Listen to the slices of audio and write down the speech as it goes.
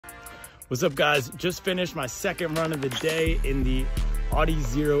What's up, guys? Just finished my second run of the day in the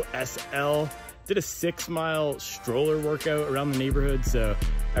Adizero SL. Did a 6-mile stroller workout around the neighborhood. So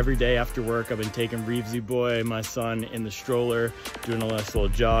every day after work, I've been taking Reevesy boy, my son, in the stroller, doing a nice little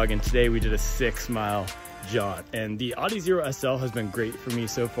jog. And today we did a 6-mile jaunt. And the Adizero SL has been great for me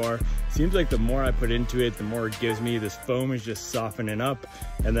so far. Seems like the more I put into it, the more it gives me. This foam is just softening up.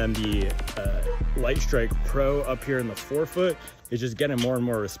 And then the Light Strike Pro up here in the forefoot is just getting more and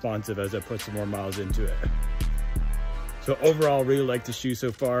more responsive as I put some more miles into it. So overall, really like the shoe so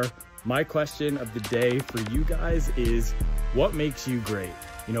far. My question of the day for you guys is, what makes you great?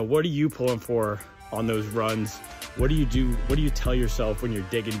 You know, what are you pulling for on those runs? What do you do? What do you tell yourself when you're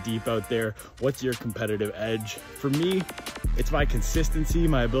digging deep out there? What's your competitive edge? For me, it's my consistency,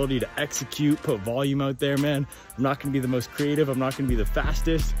 my ability to execute, put volume out there, man. I'm not gonna be the most creative, I'm not gonna be the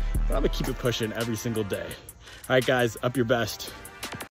fastest, but I'm gonna keep it pushing every single day. All right, guys, up your best.